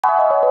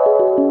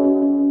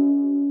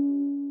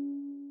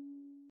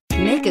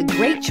Make a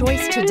great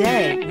choice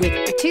today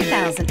with the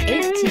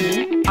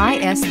 2018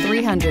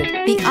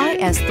 IS300. The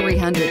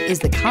IS300 is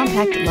the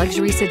compact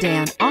luxury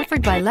sedan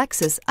offered by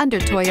Lexus under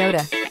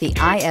Toyota. The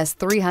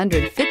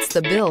IS300 fits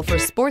the bill for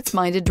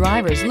sports-minded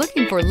drivers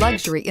looking for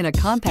luxury in a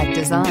compact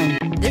design.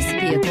 This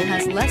vehicle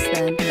has less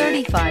than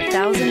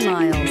 35,000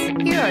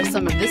 miles. Here are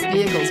some of this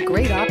vehicle's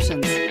great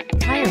options: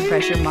 tire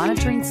pressure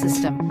monitoring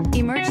system,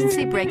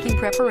 emergency braking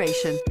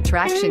preparation,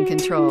 traction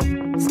control,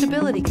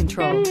 stability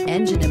control,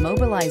 engine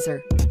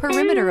immobilizer,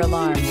 perimeter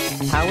alarm,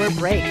 power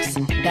brakes,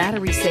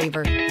 battery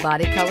saver,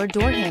 body color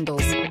door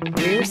handles,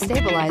 rear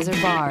stabilizer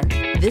bar.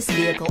 This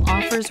vehicle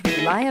offers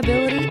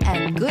reliability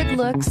and good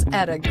looks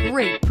at a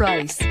great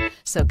price.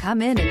 So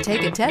come in and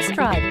take a test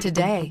drive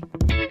today.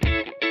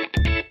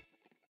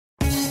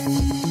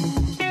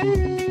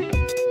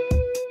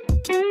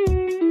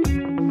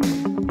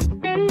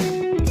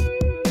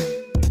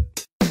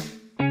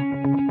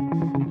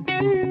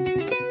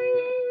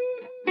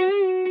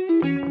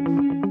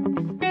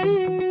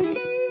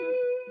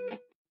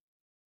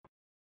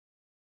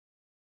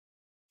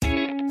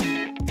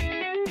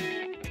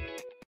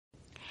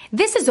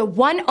 This is a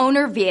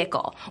one-owner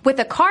vehicle with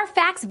a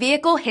Carfax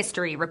Vehicle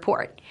History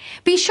Report.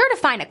 Be sure to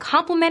find a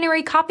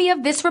complimentary copy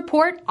of this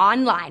report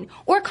online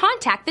or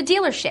contact the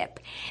dealership.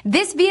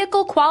 This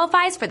vehicle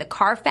qualifies for the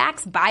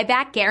Carfax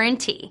Buyback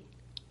Guarantee.